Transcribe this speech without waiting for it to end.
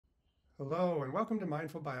Hello and welcome to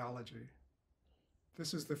Mindful Biology.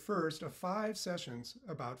 This is the first of 5 sessions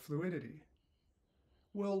about fluidity.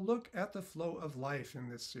 We'll look at the flow of life in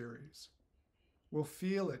this series. We'll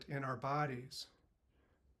feel it in our bodies.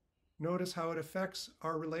 Notice how it affects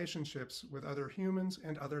our relationships with other humans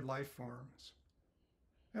and other life forms.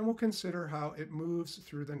 And we'll consider how it moves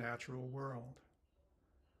through the natural world.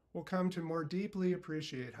 We'll come to more deeply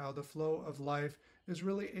appreciate how the flow of life is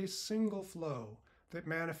really a single flow that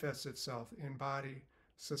manifests itself in body,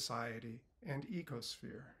 society, and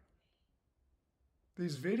ecosphere.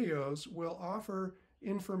 These videos will offer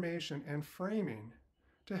information and framing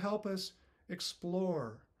to help us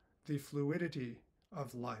explore the fluidity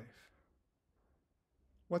of life.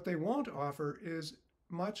 What they won't offer is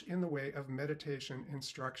much in the way of meditation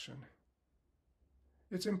instruction.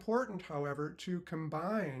 It's important, however, to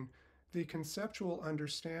combine the conceptual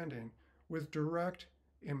understanding with direct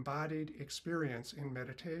embodied experience in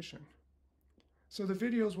meditation. So the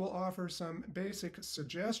videos will offer some basic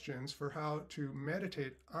suggestions for how to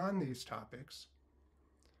meditate on these topics.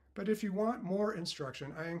 But if you want more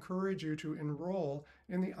instruction, I encourage you to enroll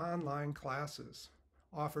in the online classes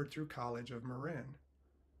offered through College of Marin.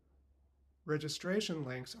 Registration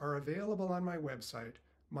links are available on my website,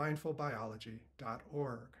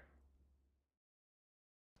 mindfulbiology.org.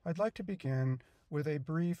 I'd like to begin with a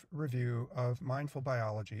brief review of mindful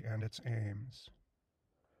biology and its aims.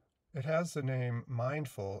 It has the name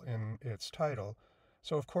mindful in its title,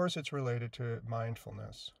 so of course it's related to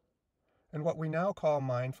mindfulness. And what we now call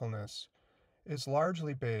mindfulness is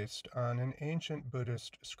largely based on an ancient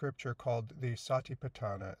Buddhist scripture called the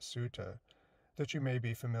Satipatthana Sutta that you may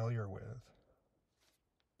be familiar with.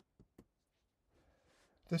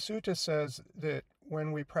 The sutta says that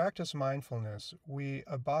when we practice mindfulness, we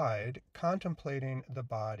abide contemplating the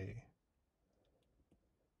body.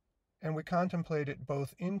 And we contemplate it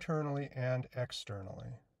both internally and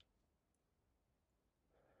externally.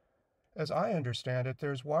 As I understand it,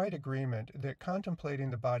 there's wide agreement that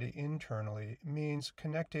contemplating the body internally means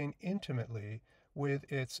connecting intimately with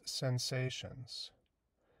its sensations.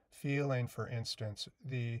 Feeling, for instance,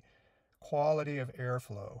 the quality of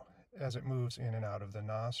airflow as it moves in and out of the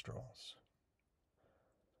nostrils.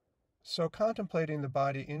 So contemplating the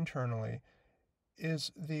body internally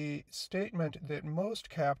is the statement that most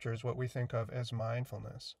captures what we think of as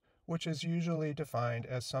mindfulness, which is usually defined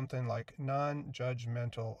as something like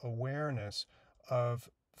non-judgmental awareness of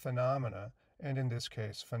phenomena, and in this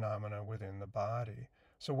case, phenomena within the body.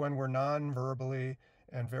 So when we're non-verbally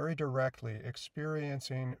and very directly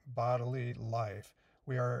experiencing bodily life,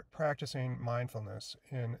 we are practicing mindfulness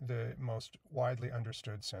in the most widely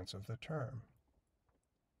understood sense of the term.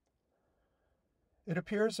 It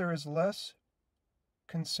appears there is less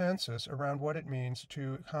consensus around what it means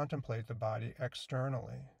to contemplate the body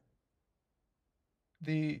externally.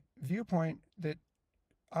 The viewpoint that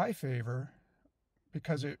I favor,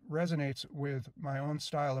 because it resonates with my own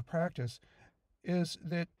style of practice, is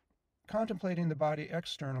that contemplating the body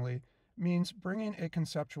externally means bringing a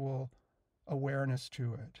conceptual awareness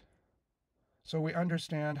to it. So we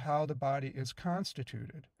understand how the body is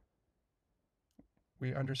constituted.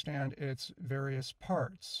 We understand its various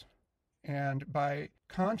parts. And by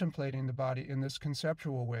contemplating the body in this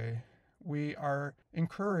conceptual way, we are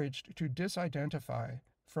encouraged to disidentify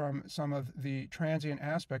from some of the transient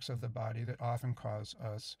aspects of the body that often cause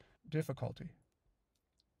us difficulty.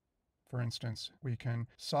 For instance, we can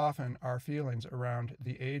soften our feelings around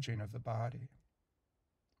the aging of the body.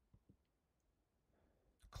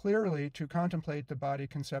 Clearly, to contemplate the body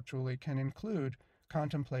conceptually can include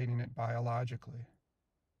contemplating it biologically.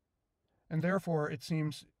 And therefore, it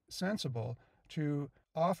seems sensible to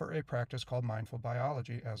offer a practice called mindful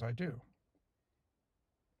biology, as I do.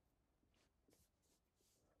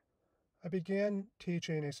 I began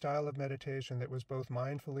teaching a style of meditation that was both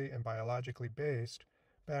mindfully and biologically based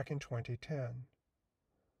back in 2010.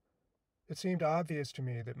 It seemed obvious to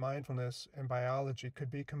me that mindfulness and biology could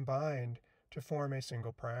be combined to form a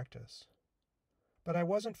single practice. But I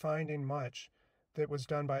wasn't finding much that was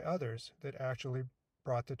done by others that actually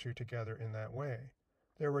brought the two together in that way.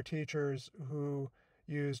 There were teachers who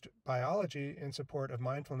used biology in support of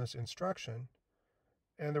mindfulness instruction,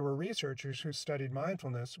 and there were researchers who studied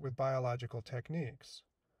mindfulness with biological techniques.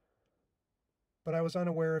 But I was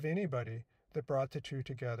unaware of anybody that brought the two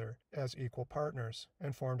together as equal partners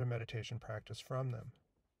and formed a meditation practice from them.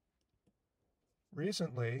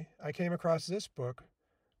 Recently, I came across this book,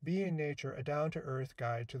 Being Nature, A Down-to-Earth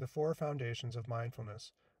Guide to the Four Foundations of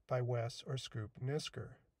Mindfulness by Wes or Scoop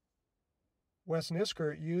Nisker. Wes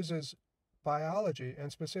Nisker uses biology,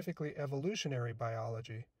 and specifically evolutionary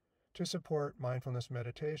biology, to support mindfulness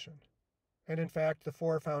meditation. And in fact, the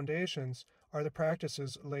 4 foundations are the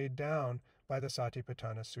practices laid down by the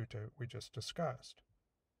Satipatthana Sutta we just discussed.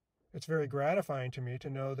 It's very gratifying to me to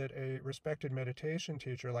know that a respected meditation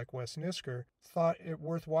teacher like Wes Nisker thought it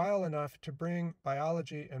worthwhile enough to bring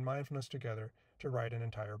biology and mindfulness together to write an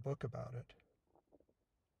entire book about it.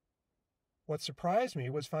 What surprised me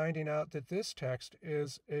was finding out that this text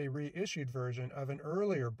is a reissued version of an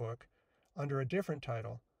earlier book under a different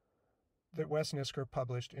title that Wes Nisker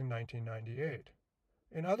published in 1998.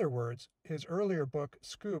 In other words, his earlier book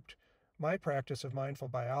scooped my practice of mindful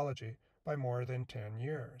biology by more than 10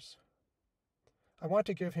 years. I want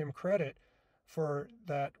to give him credit for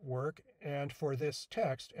that work and for this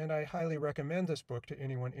text, and I highly recommend this book to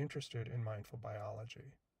anyone interested in mindful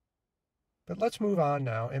biology. But let's move on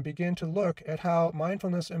now and begin to look at how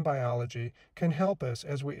mindfulness and biology can help us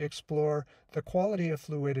as we explore the quality of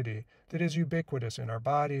fluidity that is ubiquitous in our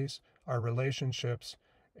bodies, our relationships,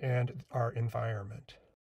 and our environment.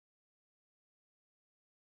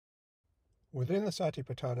 Within the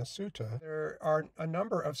Satipatthana Sutta, there are a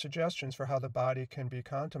number of suggestions for how the body can be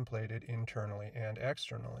contemplated internally and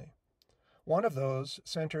externally. One of those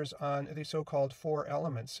centers on the so-called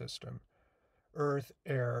 4-element system: earth,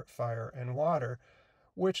 air, fire, and water,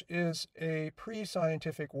 which is a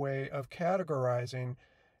pre-scientific way of categorizing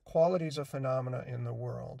qualities of phenomena in the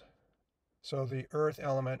world. So the earth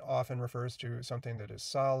element often refers to something that is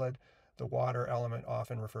solid, the water element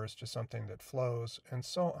often refers to something that flows, and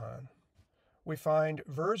so on. We find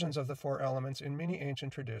versions of the 4 elements in many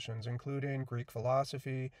ancient traditions, including Greek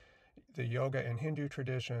philosophy, the yoga and Hindu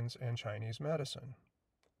traditions, and Chinese medicine.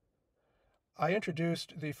 I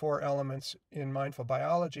introduced the 4 elements in mindful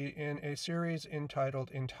biology in a series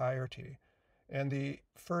entitled Entirety, and the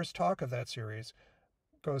first talk of that series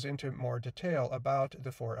goes into more detail about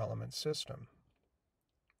the 4-element system.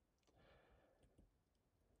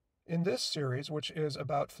 In this series, which is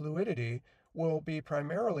about fluidity, we'll be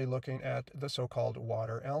primarily looking at the so-called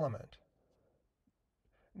water element.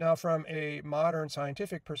 Now, from a modern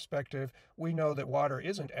scientific perspective, we know that water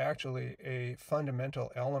isn't actually a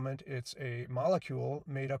fundamental element. It's a molecule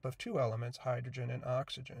made up of 2 elements, hydrogen and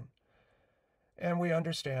oxygen. And we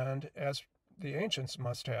understand, as the ancients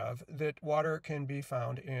must have, that water can be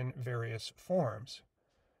found in various forms.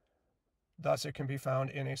 Thus, it can be found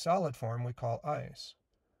in a solid form we call ice.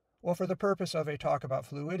 Well, for the purpose of a talk about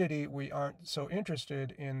fluidity, we aren't so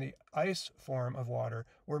interested in the ice form of water.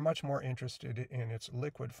 We're much more interested in its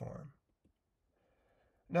liquid form.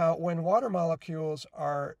 Now, when water molecules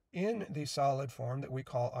are in the solid form that we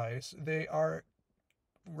call ice, they are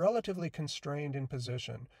relatively constrained in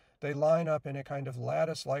position. They line up in a kind of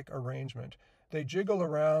lattice-like arrangement. They jiggle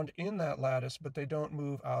around in that lattice, but they don't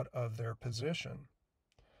move out of their position.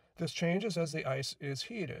 This changes as the ice is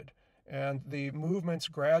heated, and the movements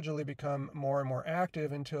gradually become more and more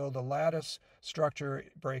active until the lattice structure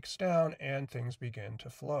breaks down and things begin to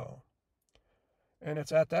flow. And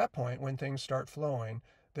it's at that point, when things start flowing,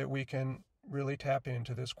 that we can really tap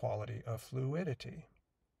into this quality of fluidity.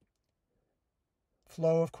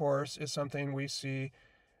 Flow, of course, is something we see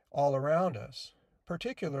all around us,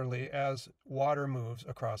 particularly as water moves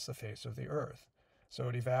across the face of the earth. So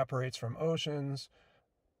it evaporates from oceans,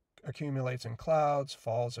 accumulates in clouds,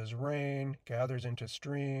 falls as rain, gathers into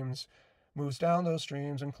streams, moves down those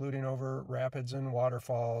streams, including over rapids and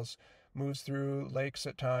waterfalls, moves through lakes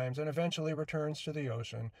at times, and eventually returns to the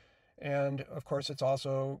ocean. And of course, it's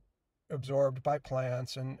also absorbed by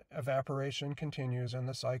plants, and evaporation continues, and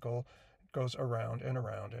the cycle goes around and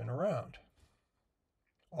around and around.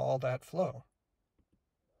 All that flow.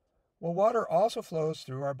 Well, water also flows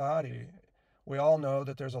through our body. We all know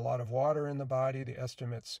that there's a lot of water in the body. The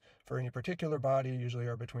estimates for any particular body usually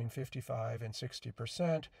are between 55 and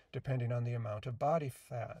 60%, depending on the amount of body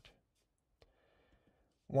fat.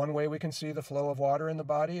 One way we can see the flow of water in the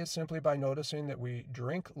body is simply by noticing that we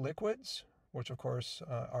drink liquids, which of course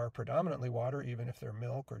are predominantly water, even if they're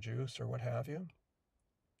milk or juice or what have you.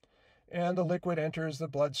 And the liquid enters the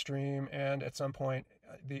bloodstream, and at some point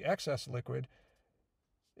the excess liquid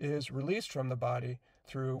is released from the body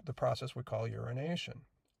through the process we call urination.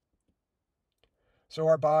 So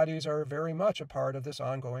our bodies are very much a part of this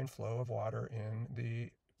ongoing flow of water in the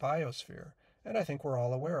biosphere, and I think we're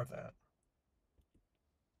all aware of that.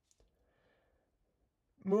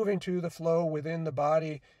 Moving to the flow within the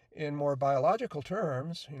body in more biological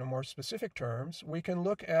terms, more specific terms, we can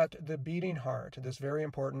look at the beating heart, this very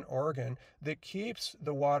important organ that keeps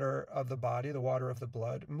the water of the body, the water of the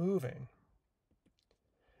blood, moving.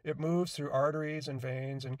 It moves through arteries and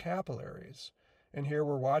veins and capillaries. And here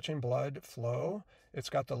we're watching blood flow, It's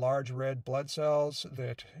got the large red blood cells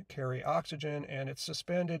that carry oxygen, and it's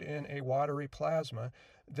suspended in a watery plasma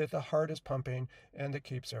that the heart is pumping and that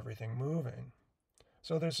keeps everything moving.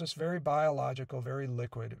 So there's this very biological, very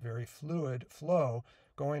liquid, very fluid flow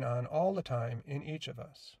going on all the time in each of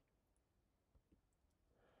us.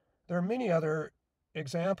 There are many other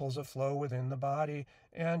examples of flow within the body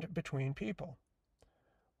and between people.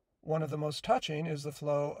 One of the most touching is the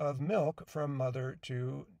flow of milk from mother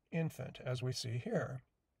to infant, as we see here.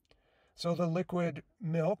 So the liquid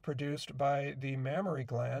milk produced by the mammary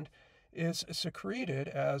gland is secreted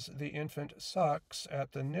as the infant sucks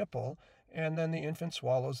at the nipple, and then the infant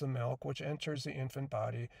swallows the milk, which enters the infant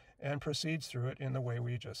body and proceeds through it in the way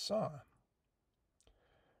we just saw.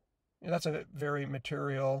 And that's a very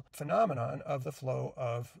material phenomenon of the flow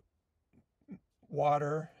of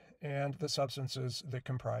water and the substances that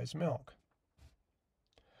comprise milk.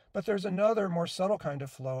 But there's another more subtle kind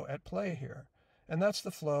of flow at play here, and that's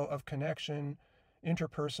the flow of connection,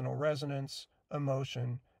 interpersonal resonance,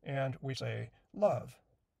 emotion, and we say love.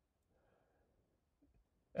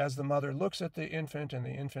 As the mother looks at the infant and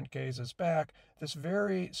the infant gazes back, this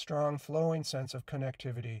very strong flowing sense of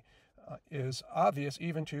connectivity is obvious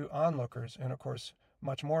even to onlookers, and of course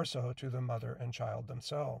much more so to the mother and child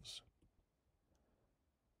themselves.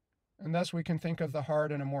 And thus we can think of the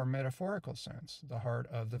heart in a more metaphorical sense, the heart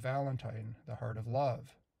of the Valentine, the heart of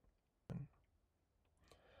love.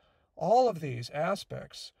 All of these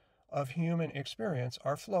aspects of human experience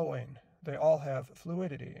are flowing. They all have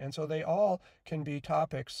fluidity, and so they all can be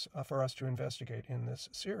topics for us to investigate in this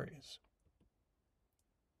series.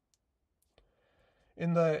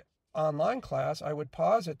 In the online class, I would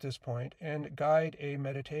pause at this point and guide a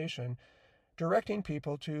meditation directing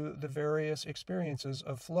people to the various experiences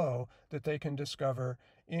of flow that they can discover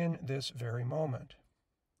in this very moment.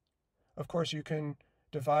 Of course, you can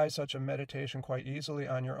devise such a meditation quite easily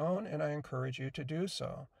on your own, and I encourage you to do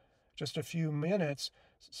so. Just a few minutes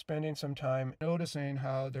spending some time noticing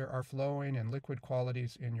how there are flowing and liquid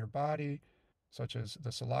qualities in your body, such as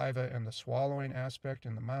the saliva and the swallowing aspect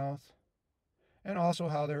in the mouth, and also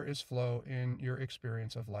how there is flow in your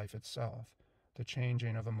experience of life itself, the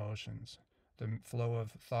changing of emotions, the flow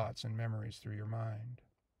of thoughts and memories through your mind.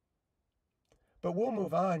 But we'll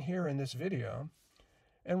move on here in this video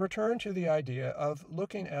and return to the idea of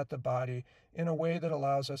looking at the body in a way that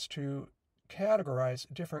allows us to categorize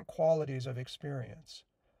different qualities of experience.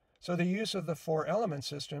 So the use of the four-element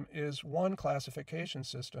system is one classification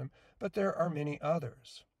system, but there are many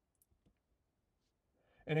others.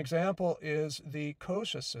 An example is the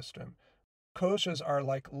kosha system. Koshas are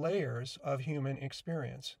like layers of human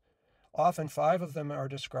experience. Often 5 of them are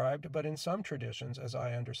described, but in some traditions, as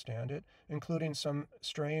I understand it, including some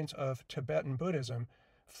strains of Tibetan Buddhism,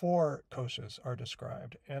 4 koshas are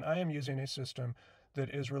described, and I am using a system that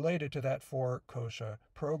is related to that 4 kosha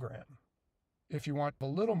program. If you want a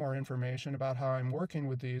little more information about how I'm working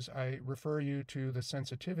with these, I refer you to the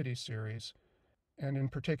sensitivity series, and in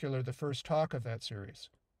particular the first talk of that series.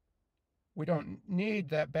 We don't need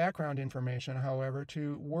that background information, however,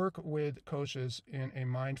 to work with koshas in a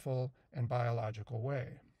mindful and biological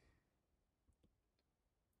way.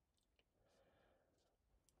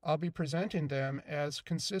 I'll be presenting them as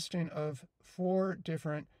consisting of 4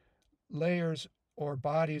 different layers or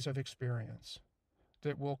bodies of experience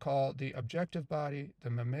that we'll call the objective body, the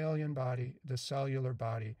mammalian body, the cellular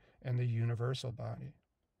body, and the universal body.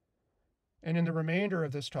 And in the remainder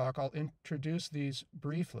of this talk, I'll introduce these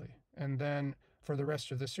briefly, and then for the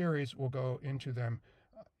rest of the series, we'll go into them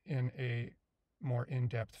in a more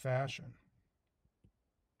in-depth fashion.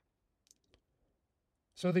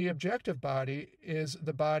 So the objective body is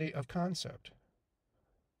the body of concept.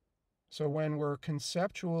 So when we're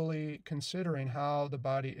conceptually considering how the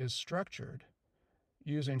body is structured,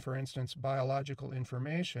 using, for instance, biological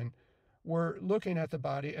information, we're looking at the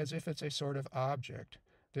body as if it's a sort of object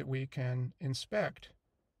that we can inspect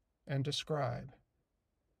and describe.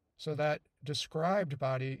 So that described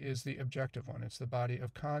body is the objective one. It's the body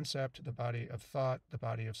of concept, the body of thought, the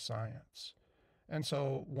body of science. And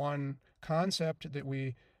so one concept that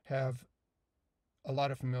we have a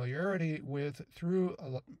lot of familiarity with through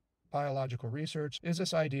biological research is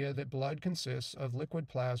this idea that blood consists of liquid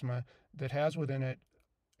plasma that has within it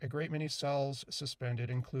a great many cells suspended,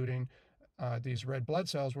 including these red blood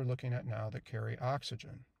cells we're looking at now that carry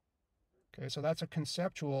oxygen. Okay, so that's a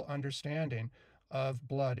conceptual understanding of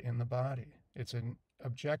blood in the body. It's an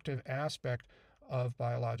objective aspect of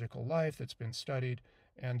biological life that's been studied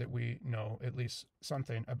and that we know at least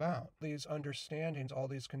something about. These understandings, all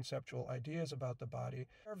these conceptual ideas about the body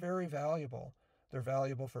are very valuable. They're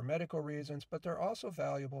valuable for medical reasons, but they're also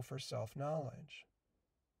valuable for self-knowledge.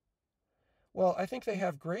 Well, I think they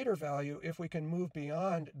have greater value if we can move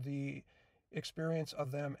beyond the experience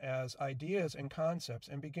of them as ideas and concepts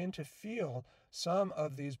and begin to feel some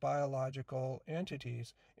of these biological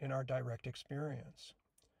entities in our direct experience.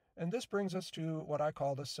 And this brings us to what I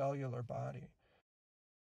call the cellular body.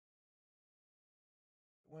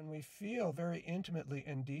 When we feel very intimately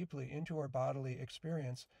and deeply into our bodily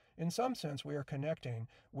experience, in some sense we are connecting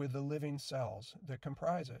with the living cells that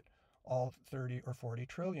comprise it, all 30 or 40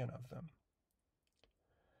 trillion of them.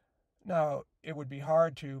 Now, it would be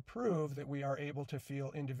hard to prove that we are able to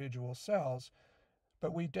feel individual cells,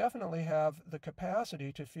 but we definitely have the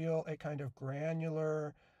capacity to feel a kind of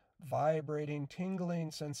granular, vibrating,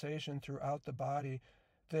 tingling sensation throughout the body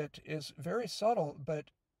that is very subtle but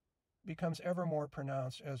becomes ever more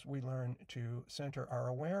pronounced as we learn to center our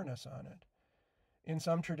awareness on it. In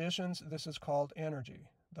some traditions, this is called energy.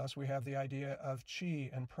 Thus, we have the idea of qi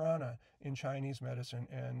and prana in Chinese medicine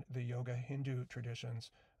and the yoga Hindu traditions,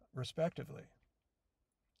 respectively.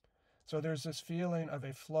 So there's this feeling of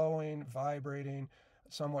a flowing, vibrating,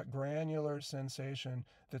 somewhat granular sensation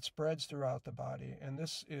that spreads throughout the body. And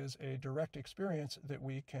this is a direct experience that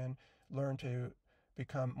we can learn to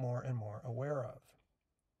become more and more aware of.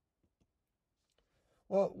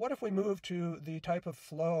 Well, what if we move to the type of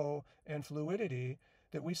flow and fluidity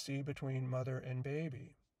that we see between mother and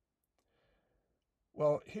baby?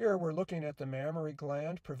 Well, here we're looking at the mammary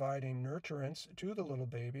gland providing nurturance to the little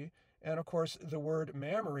baby. And of course, the word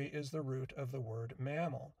mammary is the root of the word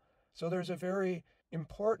mammal. So there's a very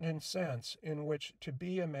important sense in which to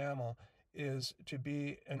be a mammal is to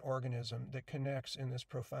be an organism that connects in this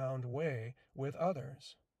profound way with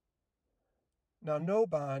others. Now, no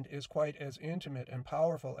bond is quite as intimate and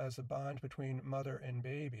powerful as the bond between mother and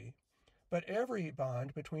baby, but every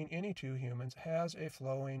bond between any two humans has a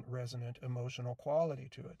flowing, resonant, emotional quality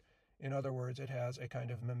to it. In other words, it has a kind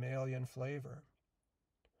of mammalian flavor.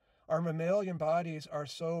 Our mammalian bodies are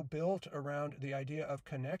so built around the idea of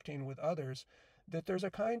connecting with others that there's a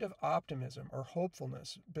kind of optimism or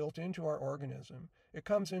hopefulness built into our organism. It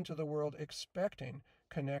comes into the world expecting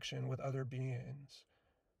connection with other beings.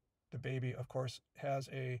 The baby, of course, has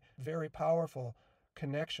a very powerful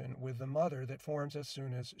connection with the mother that forms as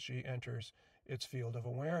soon as she enters its field of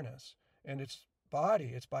awareness. And its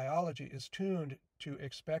body, its biology, is tuned to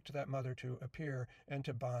expect that mother to appear and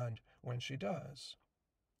to bond when she does.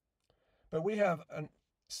 But we have a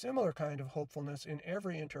similar kind of hopefulness in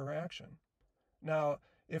every interaction. Now,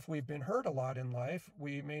 if we've been hurt a lot in life,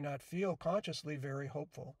 we may not feel consciously very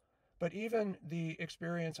hopeful. But even the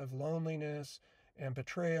experience of loneliness and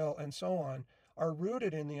betrayal and so on are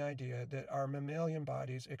rooted in the idea that our mammalian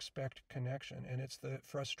bodies expect connection, and it's the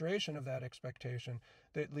frustration of that expectation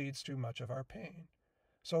that leads to much of our pain.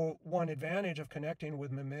 So one advantage of connecting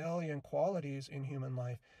with mammalian qualities in human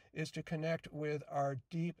life is to connect with our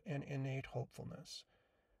deep and innate hopefulness.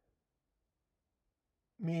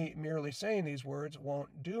 Me merely saying these words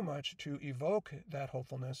won't do much to evoke that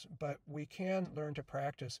hopefulness, but we can learn to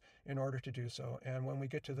practice in order to do so. And when we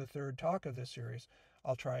get to the third talk of this series,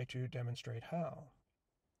 I'll try to demonstrate how.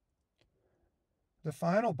 The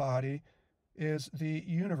final body is the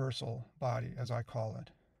universal body, as I call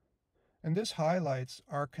it. And this highlights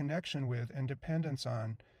our connection with and dependence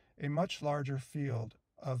on a much larger field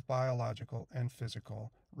of biological and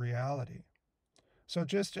physical reality. So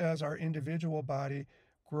just as our individual body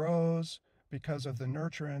grows because of the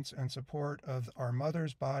nurturance and support of our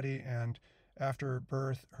mother's body, and after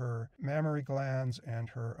birth, her mammary glands and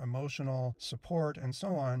her emotional support and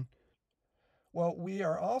so on, well, we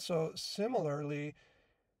are also similarly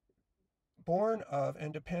born of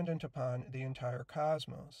and dependent upon the entire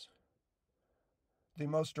cosmos. The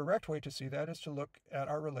most direct way to see that is to look at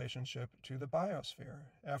our relationship to the biosphere.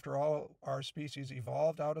 After all, our species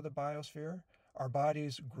evolved out of the biosphere. Our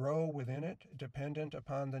bodies grow within it, dependent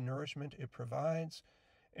upon the nourishment it provides,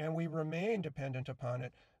 and we remain dependent upon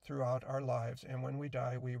it throughout our lives. And when we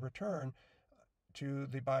die, we return to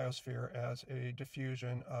the biosphere as a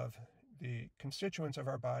diffusion of the constituents of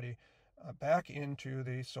our body back into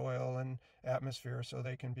the soil and atmosphere so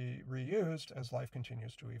they can be reused as life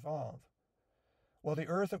continues to evolve. Well, the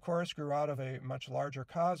Earth, of course, grew out of a much larger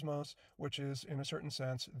cosmos, which is, in a certain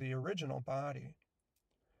sense, the original body.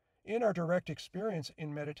 In our direct experience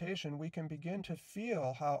in meditation, we can begin to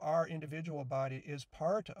feel how our individual body is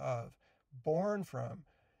part of, born from,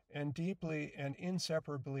 and deeply and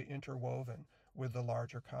inseparably interwoven with the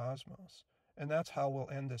larger cosmos. And that's how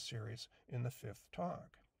we'll end this series in the fifth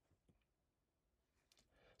talk.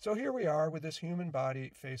 So here we are with this human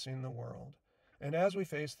body facing the world. And as we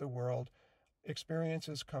face the world,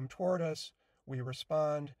 experiences come toward us, we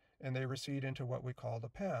respond, and they recede into what we call the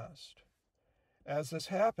past. As this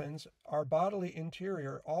happens, our bodily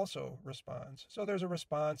interior also responds. So there's a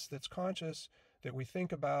response that's conscious, that we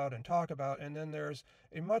think about and talk about, and then there's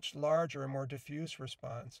a much larger and more diffuse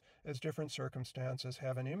response as different circumstances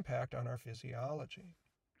have an impact on our physiology.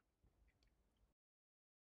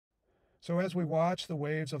 So as we watch the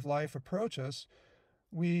waves of life approach us,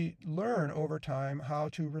 we learn over time how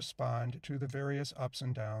to respond to the various ups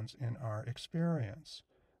and downs in our experience.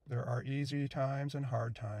 There are easy times and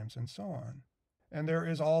hard times and so on. And there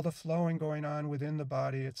is all the flowing going on within the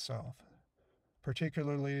body itself,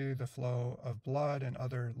 particularly the flow of blood and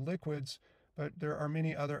other liquids, but there are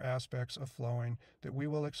many other aspects of flowing that we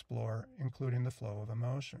will explore, including the flow of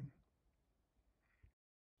emotion.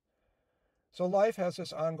 So life has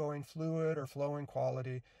this ongoing fluid or flowing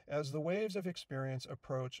quality as the waves of experience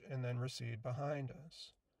approach and then recede behind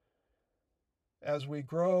us. As we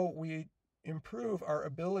grow, we improve our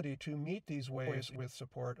ability to meet these waves with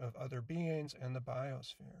support of other beings and the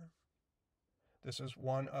biosphere. This is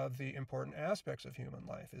one of the important aspects of human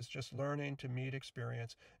life, is just learning to meet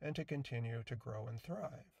experience and to continue to grow and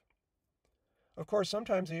thrive. Of course,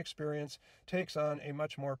 sometimes the experience takes on a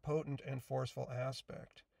much more potent and forceful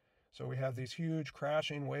aspect. So we have these huge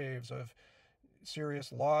crashing waves of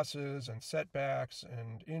serious losses and setbacks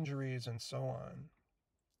and injuries and so on.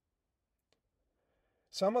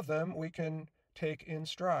 Some of them we can take in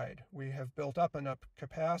stride. We have built up enough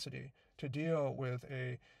capacity to deal with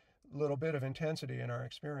a little bit of intensity in our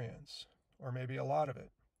experience, or maybe a lot of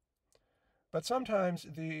it. But sometimes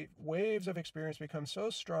the waves of experience become so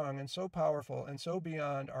strong and so powerful and so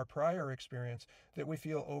beyond our prior experience that we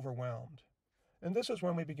feel overwhelmed. And this is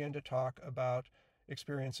when we begin to talk about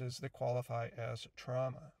experiences that qualify as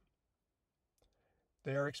trauma.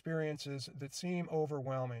 They are experiences that seem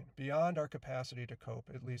overwhelming, beyond our capacity to cope,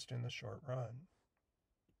 at least in the short run.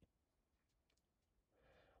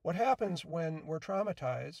 What happens when we're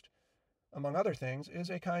traumatized, among other things, is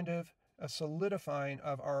a kind of a solidifying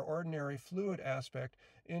of our ordinary fluid aspect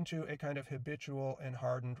into a kind of habitual and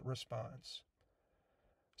hardened response.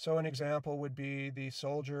 So an example would be the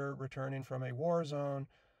soldier returning from a war zone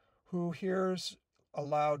who hears a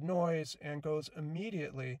loud noise and goes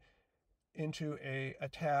immediately into a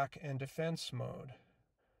attack and defense mode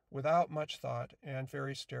without much thought and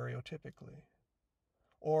very stereotypically.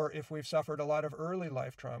 Or if we've suffered a lot of early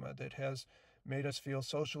life trauma that has made us feel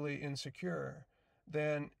socially insecure,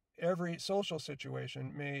 then every social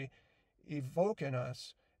situation may evoke in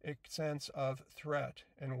us a sense of threat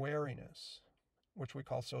and wariness, which we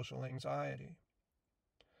call social anxiety.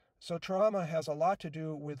 So trauma has a lot to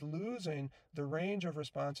do with losing the range of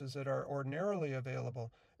responses that are ordinarily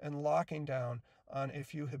available and locking down on a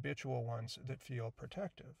few habitual ones that feel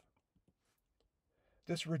protective.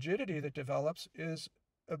 This rigidity that develops is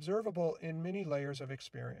observable in many layers of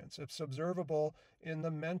experience. It's observable in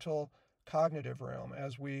the mental cognitive realm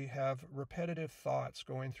as we have repetitive thoughts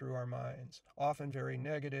going through our minds, often very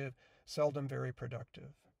negative, seldom very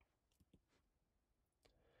productive.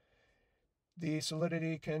 The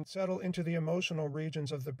solidity can settle into the emotional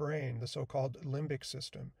regions of the brain, the so-called limbic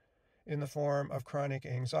system, in the form of chronic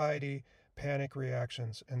anxiety, panic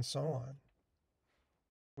reactions, and so on.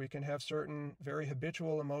 We can have certain very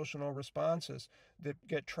habitual emotional responses that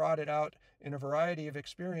get trotted out in a variety of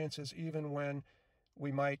experiences, even when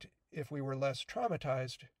we might, if we were less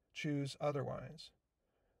traumatized, choose otherwise.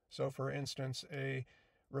 So, for instance, a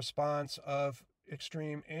response of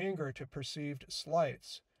extreme anger to perceived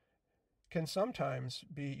slights can sometimes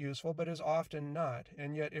be useful, but is often not.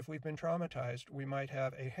 And yet, if we've been traumatized, we might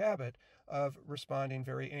have a habit of responding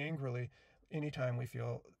very angrily anytime we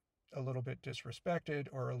feel a little bit disrespected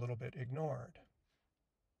or a little bit ignored.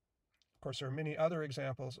 Of course, there are many other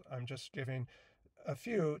examples. I'm just giving a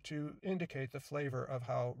few to indicate the flavor of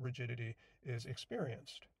how rigidity is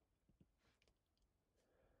experienced.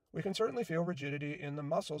 We can certainly feel rigidity in the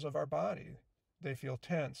muscles of our body. They feel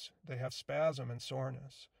tense. They have spasm and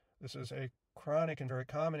soreness. This is a chronic and very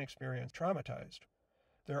common experience, traumatized.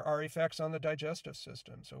 There are effects on the digestive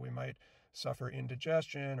system, so we might suffer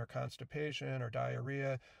indigestion or constipation or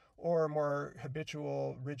diarrhea, or more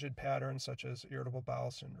habitual rigid patterns such as irritable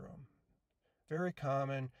bowel syndrome. Very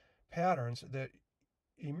common patterns that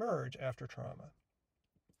emerge after trauma.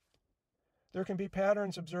 There can be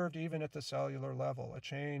patterns observed even at the cellular level, a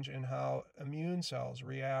change in how immune cells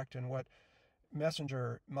react and what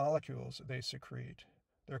messenger molecules they secrete.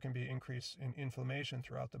 There can be increase in inflammation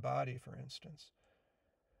throughout the body, for instance.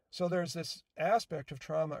 So there's this aspect of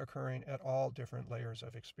trauma occurring at all different layers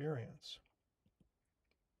of experience.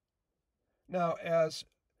 Now, as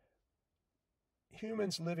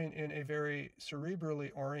humans living in a very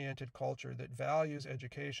cerebrally oriented culture that values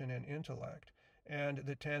education and intellect, and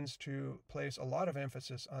that tends to place a lot of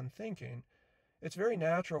emphasis on thinking, it's very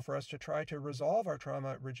natural for us to try to resolve our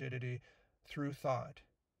trauma rigidity through thought.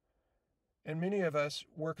 And many of us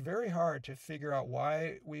work very hard to figure out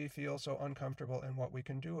why we feel so uncomfortable and what we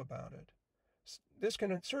can do about it. This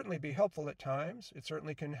can certainly be helpful at times. It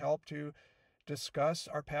certainly can help to discuss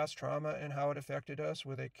our past trauma and how it affected us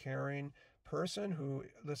with a caring person who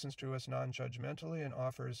listens to us non-judgmentally and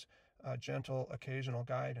offers gentle occasional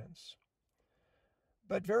guidance.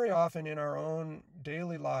 But very often in our own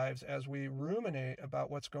daily lives, as we ruminate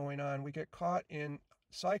about what's going on, we get caught in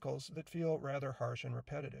cycles that feel rather harsh and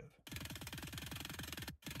repetitive.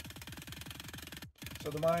 So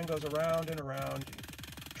the mind goes around and around,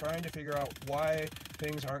 trying to figure out why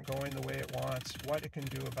things aren't going the way it wants, what it can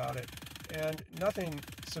do about it, and nothing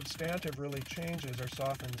substantive really changes or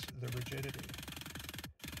softens the rigidity.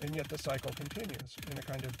 And yet the cycle continues in a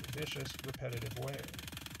kind of vicious, repetitive way.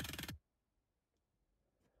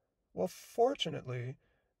 Well, fortunately,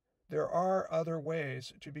 there are other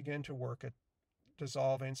ways to begin to work at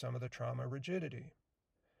dissolving some of the trauma rigidity.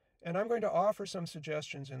 And I'm going to offer some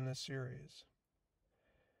suggestions in this series.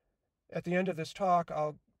 At the end of this talk,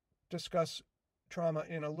 I'll discuss trauma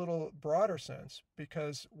in a little broader sense,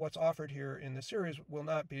 because what's offered here in the series will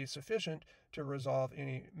not be sufficient to resolve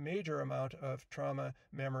any major amount of trauma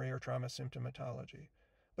memory or trauma symptomatology,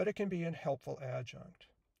 but it can be a helpful adjunct.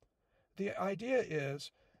 The idea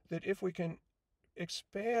is that if we can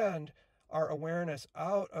expand our awareness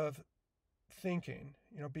out of thinking,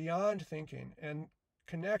 beyond thinking, and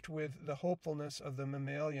connect with the hopefulness of the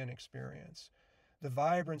mammalian experience, the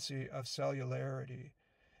vibrancy of cellularity,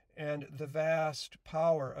 and the vast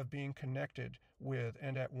power of being connected with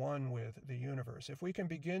and at one with the universe. If we can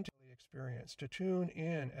begin to experience, to tune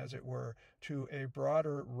in, as it were, to a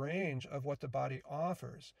broader range of what the body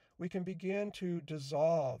offers, we can begin to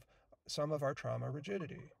dissolve some of our trauma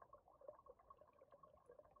rigidity.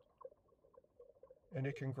 And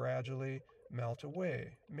it can gradually melt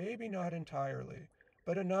away, maybe not entirely,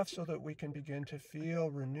 but enough so that we can begin to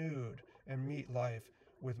feel renewed and meet life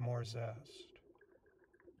with more zest.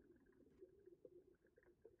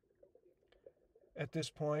 At this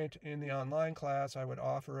point in the online class, I would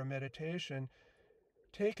offer a meditation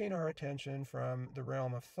taking our attention from the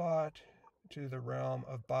realm of thought to the realm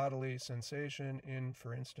of bodily sensation in,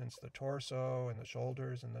 for instance, the torso and the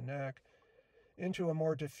shoulders and the neck, into a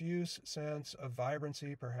more diffuse sense of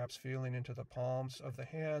vibrancy, perhaps feeling into the palms of the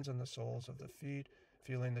hands and the soles of the feet,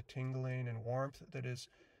 feeling the tingling and warmth that is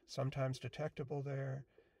sometimes detectable there,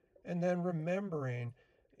 and then remembering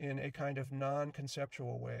in a kind of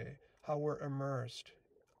non-conceptual way how we're immersed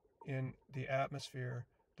in the atmosphere,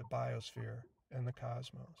 the biosphere, and the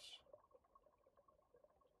cosmos.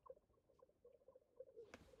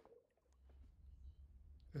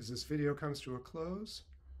 As this video comes to a close,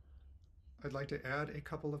 I'd like to add a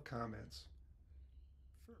couple of comments.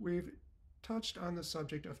 We've touched on the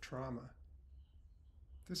subject of trauma.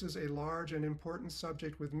 This is a large and important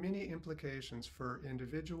subject with many implications for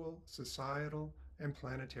individual, societal, and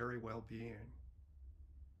planetary well-being.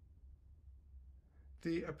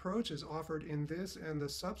 The approaches offered in this and the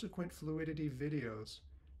subsequent Fluidity videos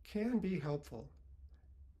can be helpful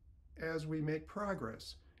as we make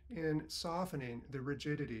progress in softening the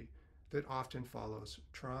rigidity that often follows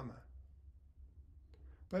trauma.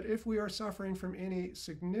 But if we are suffering from any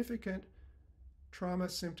significant trauma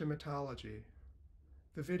symptomatology,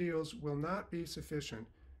 the videos will not be sufficient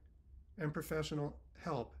and professional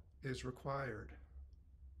help is required.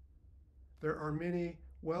 There are many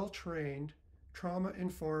well-trained,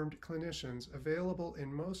 trauma-informed clinicians available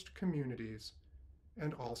in most communities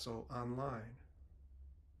and also online.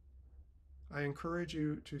 I encourage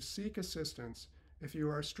you to seek assistance if you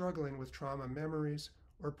are struggling with trauma memories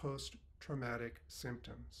or post-traumatic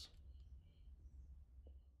symptoms.